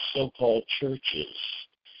what is so-called churches,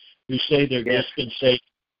 who say they're dispensation,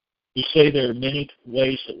 who say there are many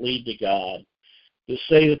ways that lead to God, who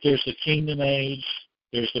say that there's the kingdom age,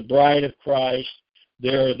 there's the bride of Christ,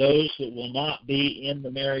 there are those that will not be in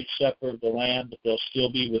the marriage supper of the Lamb, but they'll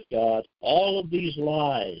still be with God. All of these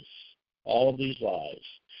lies.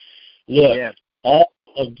 Look, all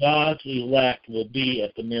of God's elect will be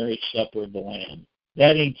at the marriage supper of the Lamb.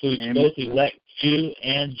 That includes both elect Jew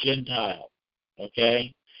and Gentile.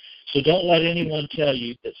 Okay? So don't let anyone tell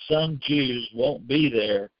you that some Jews won't be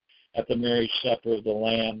there at the marriage supper of the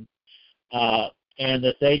Lamb, and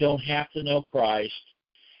that they don't have to know Christ,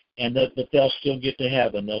 and that they'll still get to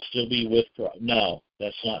heaven. They'll still be with Christ. No,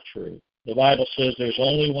 that's not true. The Bible says there's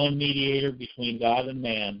only one mediator between God and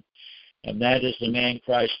man, and that is the man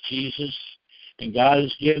Christ Jesus. And God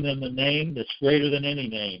has given them a name that's greater than any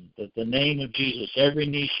name, that the name of Jesus, every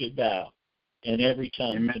knee should bow and every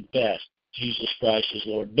tongue confess Jesus Christ is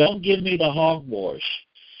Lord. Don't give me the hogwash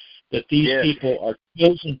that these people are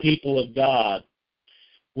chosen people of God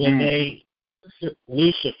when they worship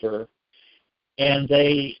Lucifer, and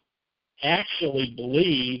they actually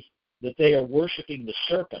believe that they are worshiping the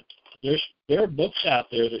serpent. There are books out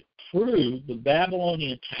there that prove the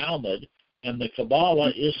Babylonian Talmud and the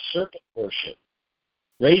Kabbalah is serpent worship,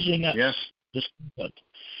 raising up the serpent.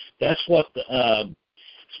 That's what the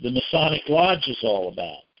Masonic Lodge is all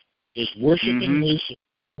about, is worshiping Lucifer,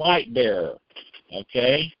 light bearer,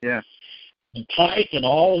 okay? Yeah. And Pike and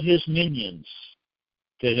all of his minions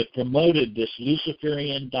that have promoted this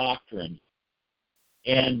Luciferian doctrine.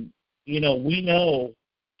 And, you know, we know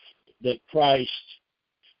that Christ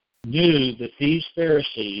knew that these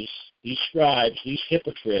Pharisees, these scribes, these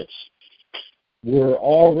hypocrites were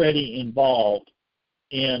already involved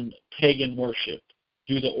in pagan worship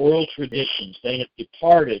through the oral traditions. They had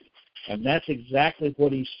departed, and that's exactly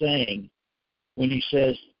what he's saying when he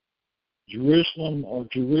says, Jerusalem, or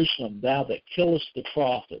Jerusalem, thou that killest the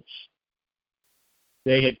prophets.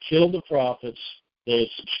 They had killed the prophets. They had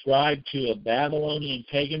subscribed to a Babylonian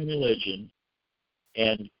pagan religion,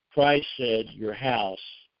 and Christ said, your house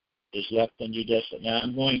is left unto desolate. Now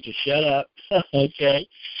I'm going to shut up, okay,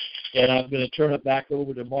 and I'm going to turn it back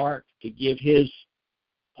over to Mark to give his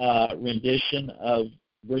rendition of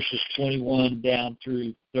verses 21 down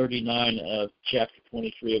through 39 of chapter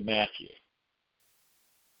 23 of Matthew.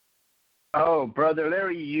 Oh, Brother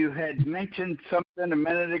Larry, you had mentioned something a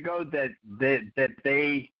minute ago that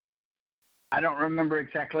they I don't remember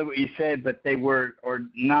exactly what you said, but they were or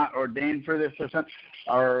not ordained for this or something,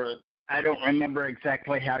 or I don't remember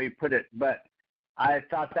exactly how you put it, but I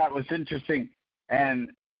thought that was interesting.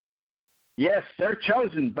 And yes, they're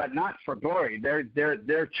chosen, but not for glory.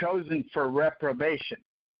 They're chosen for reprobation.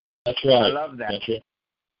 That's right. I love that. That's right.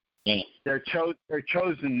 Yeah. They're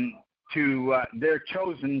chosen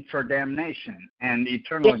for damnation and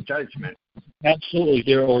eternal judgment. Absolutely,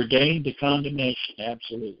 they're ordained to condemnation.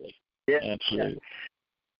 Absolutely. Yeah. Absolutely.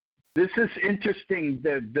 This is interesting.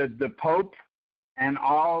 The Pope and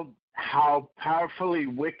all how powerfully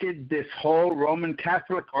wicked this whole Roman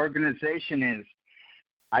Catholic organization is.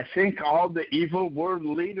 I think all the evil world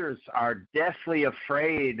leaders are deathly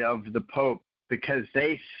afraid of the Pope because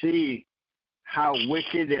they see how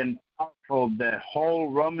wicked and powerful the whole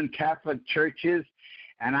Roman Catholic Church is.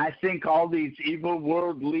 And I think all these evil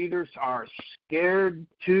world leaders are scared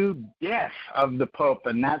to death of the Pope.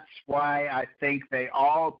 And that's why I think they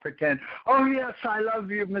all pretend, oh, yes, I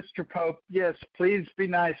love you, Mr. Pope. Yes, please be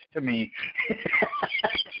nice to me.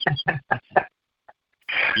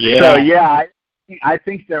 Yeah. So, yeah, I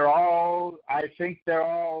think they're all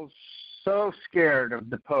so scared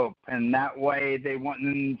of the Pope, and that way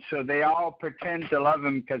so they all pretend to love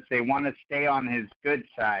him because they want to stay on his good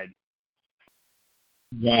side.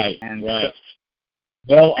 Right. And right.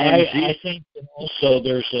 Well, and I think that also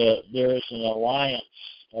there's an alliance.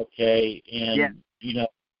 Okay, and you know,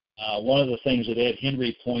 one of the things that Ed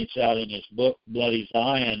Henry points out in his book Bloody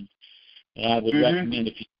Zion, and I would recommend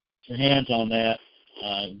if you put your hands on that,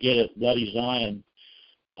 get it, Bloody Zion.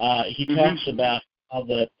 He talks about how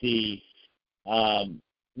that the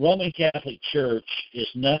Roman Catholic Church is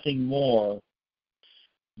nothing more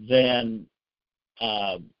than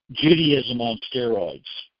Judaism on steroids.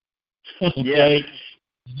 Okay.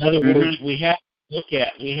 In other words, we have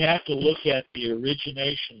to look at the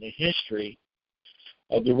origination, the history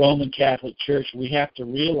of the Roman Catholic Church. We have to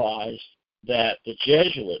realize that the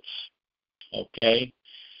Jesuits, okay,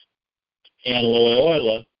 and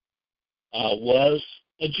Loyola was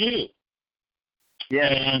a Jew.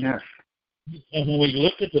 And when we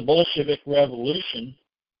look at the Bolshevik Revolution,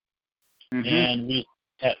 and we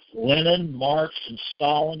at Lenin, Marx, and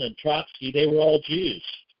Stalin, and Trotsky, they were all Jews.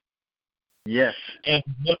 Yes. And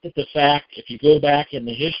look at the fact, if you go back in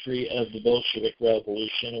the history of the Bolshevik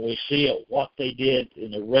Revolution, and we see what they did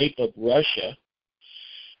in the rape of Russia,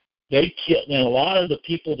 they killed, and a lot of the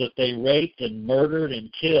people that they raped and murdered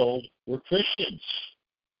and killed were Christians.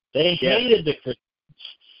 They hated the Christians.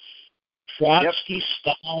 Trotsky,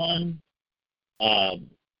 Stalin,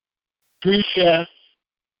 Khrushchev,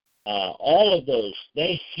 all of those,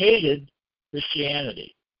 they hated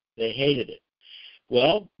Christianity. They hated it.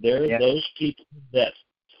 Well, there are those people that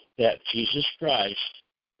Jesus Christ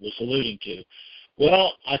was alluding to.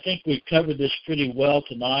 Well, I think we've covered this pretty well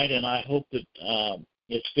tonight, and I hope that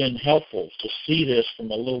it's been helpful to see this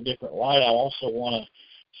from a little different light. I also want to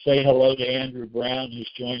say hello to Andrew Brown, who's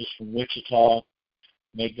joined us from Wichita.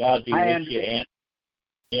 May God be with you, and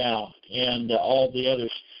all the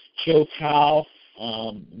others. Joe Kyle.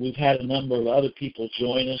 We've had a number of other people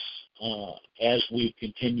join us as we've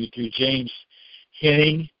continued through. James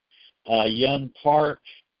Henning, Young Park.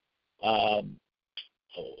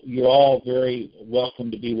 You're all very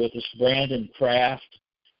welcome to be with us. Brandon Kraft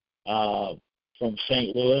from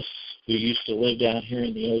St. Louis, who used to live down here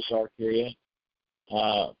in the Ozark area.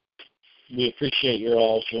 We appreciate you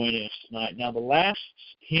all joining us tonight. Now, the last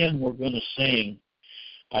hymn we're going to sing,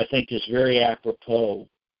 I think, is very apropos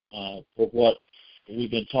for what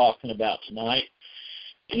we've been talking about tonight.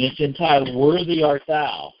 And it's entitled, Worthy Art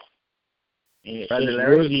Thou. And it says,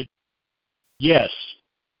 Worthy. Yes.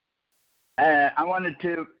 I wanted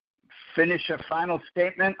to finish a final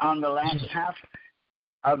statement on the last half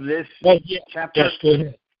of this chapter. Yes, go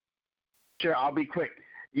ahead. Sure, I'll be quick.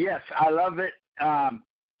 Yes, I love it.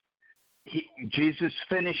 Jesus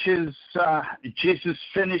finishes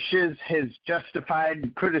his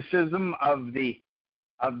justified criticism of the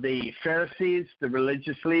Pharisees, the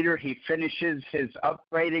religious leader. He finishes his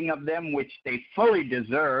upbraiding of them, which they fully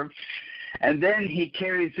deserve, and then he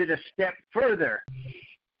carries it a step further.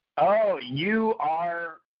 Oh, you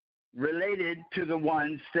are related to the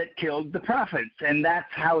ones that killed the prophets, and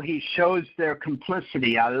that's how he shows their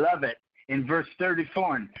complicity. I love it. In verse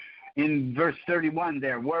 34, in verse 31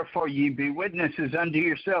 there, wherefore ye be witnesses unto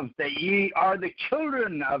yourselves that ye are the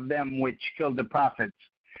children of them which killed the prophets.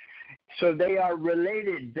 So they are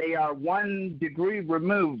related. They are 1 degree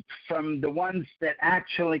removed from the ones that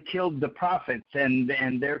actually killed the prophets, and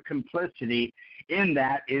their complicity in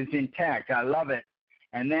that is intact. I love it.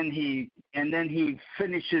 And then he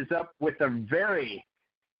finishes up with a very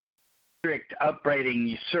strict,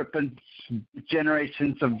 upbraiding, serpents,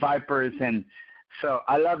 generations of vipers, and so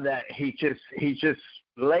I love that he just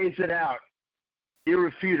lays it out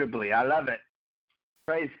irrefutably. I love it.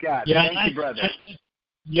 Praise God. Yeah, Thank you, brother.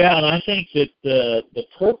 Yeah, and I think that the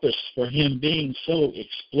purpose for him being so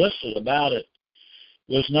explicit about it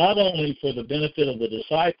was not only for the benefit of the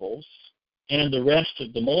disciples and the rest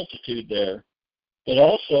of the multitude there, but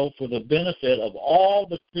also for the benefit of all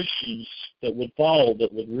the Christians that would follow,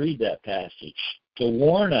 that would read that passage, to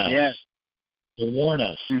warn us. Yes. To warn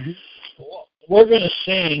us. Mm-hmm. We're going to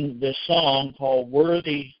sing this song called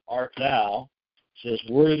Worthy Art Thou. It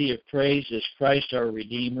says, worthy of praise is Christ our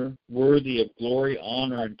Redeemer, worthy of glory,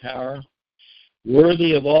 honor, and power,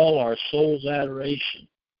 worthy of all our soul's adoration.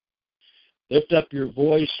 Lift up your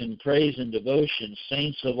voice in praise and devotion.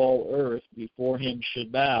 Saints of all earth before him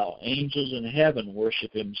should bow. Angels in heaven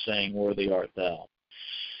worship him, saying, worthy art thou.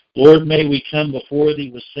 Lord, may we come before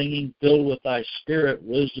thee with singing, filled with thy spirit,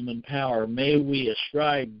 wisdom, and power. May we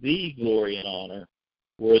ascribe thee glory and honor.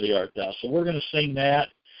 Worthy art thou. So we're going to sing that,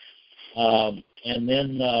 and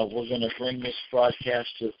then we're going to bring this broadcast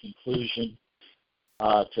to a conclusion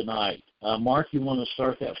tonight. Mark, you want to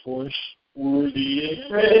start that for us? Worthy of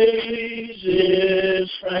praise is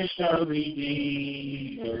Christ our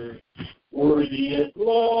Redeemer, worthy of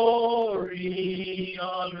glory,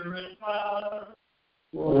 honor, and power,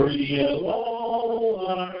 worthy of all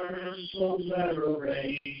our soul's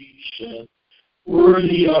adoration.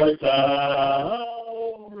 Worthy art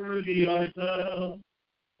thou, worthy art thou,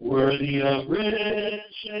 worthy of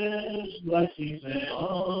riches, blessings, and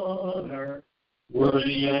honor,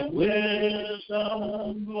 worthy of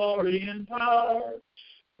wisdom, glory, and power,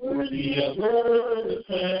 worthy of earth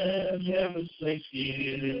and heaven's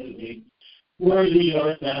thanksgiving. Worthy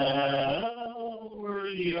art thou,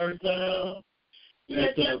 worthy art thou.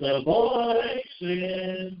 Lift up the voice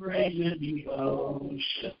in praise and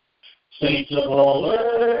devotion. Saints of all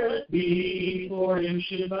earth before him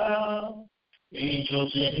should bow.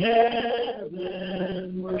 Angels in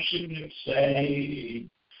heaven worship him, saying,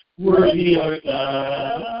 worthy art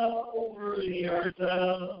thou, worthy art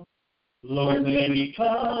thou. Lord, may we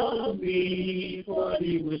come before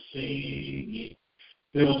thee with singing,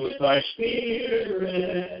 filled with thy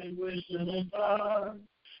spirit, wisdom, and power.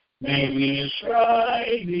 May we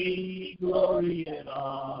ascribe thee glory and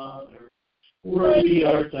honor. Worthy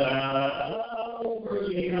art thou,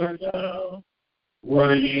 worthy art thou.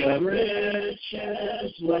 Worthy of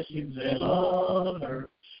riches, blessings, and honor.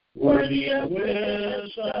 Worthy of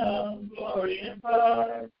wisdom, glory, and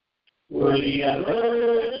power. Worthy of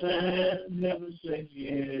earth and heaven's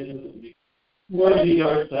thanksgiving. Worthy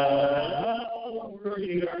art thou,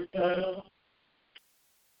 worthy art thou.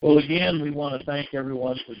 Well, again, we want to thank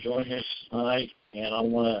everyone for joining us tonight, and I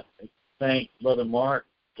want to thank Brother Mark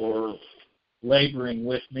for laboring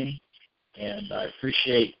with me, and I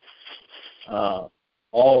appreciate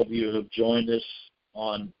all of you who have joined us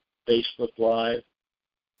on Facebook Live,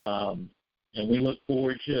 and we look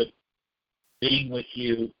forward to being with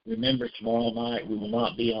you. Remember, tomorrow night we will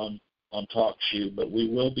not be on Talk Shoe, but we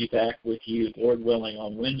will be back with you, Lord willing,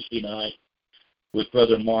 on Wednesday night with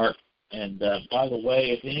Brother Mark. And by the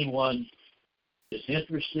way, if anyone is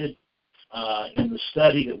interested in the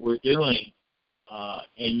study that we're doing, and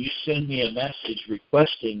you send me a message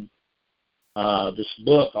requesting this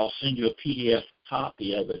book, I'll send you a PDF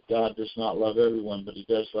copy of it. God does not love everyone, but he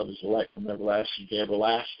does love his elect from everlasting to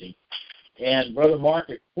everlasting. And Brother Mark,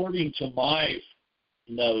 according to my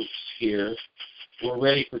notes here, we're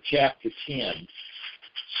ready for chapter 10.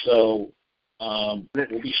 So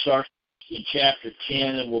we'll be starting in chapter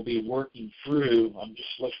 10, and we'll be working through. I'm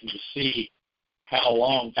just looking to see how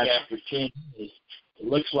long chapter 10 is. It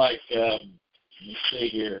looks like, let me see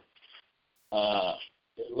here,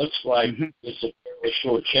 it looks like it's a fairly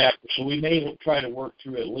short chapter, so we may try to work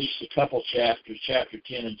through at least a couple chapters, chapter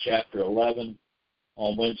 10 and chapter 11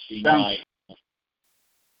 on Wednesday night.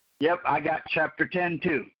 Yep, I got chapter 10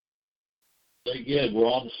 too. Very good. We're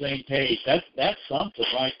on the same page. That's something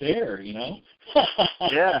right there, you know?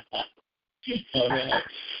 Yeah.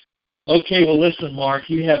 Okay, well, listen, Mark,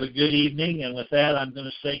 you have a good evening, and with that, I'm going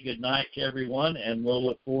to say good night to everyone, and we'll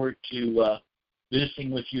look forward to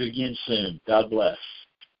visiting with you again soon. God bless.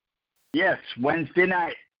 Yes, Wednesday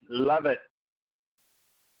night. Love it.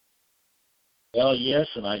 Well, yes,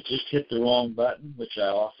 and I just hit the wrong button, which I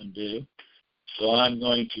often do. So I'm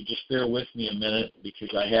going to just bear with me a minute because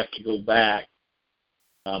I have to go back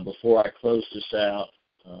before I close this out.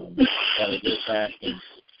 Got to get back.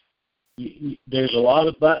 And there's a lot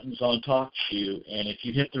of buttons on TalkShoe, and if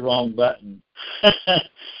you hit the wrong button,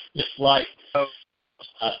 it's like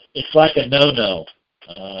a no-no.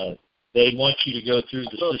 They want you to go through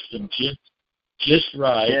the system just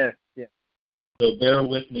right. Yes, yes. So bear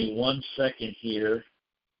with me 1 second here.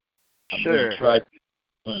 Sure. I'm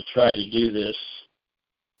going to try to do this.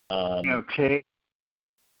 Okay.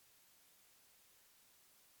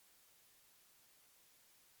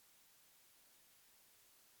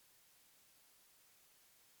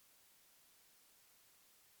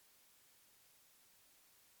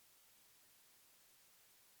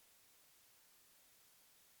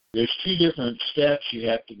 There's 2 different steps you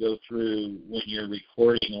have to go through when you're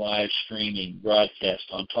recording live streaming broadcast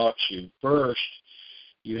on TalkShoe. First,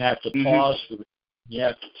 you have to pause the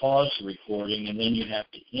recording, and then you have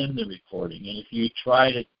to end the recording. And if you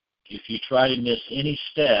try to miss any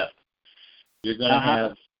step, you're going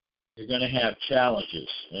to have challenges.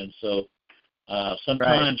 And so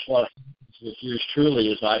sometimes what happens with yours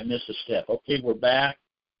truly is I miss a step. Okay, we're back.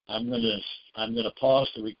 I'm going to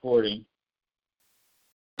pause the recording.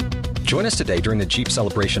 Join us today during the Jeep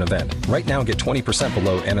Celebration event. Right now, get 20%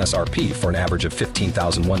 below MSRP for an average of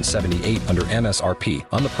 $15,178 under MSRP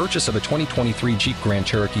on the purchase of a 2023 Jeep Grand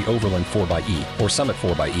Cherokee Overland 4xE or Summit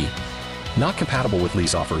 4xE. Not compatible with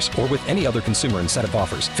lease offers or with any other consumer incentive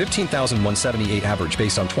offers. $15,178 average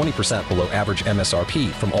based on 20% below average MSRP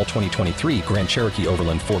from all 2023 Grand Cherokee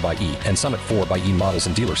Overland 4xE and Summit 4xE models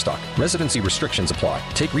in dealer stock. Residency restrictions apply.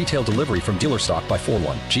 Take retail delivery from dealer stock by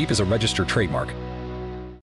 4/1. Jeep is a registered trademark.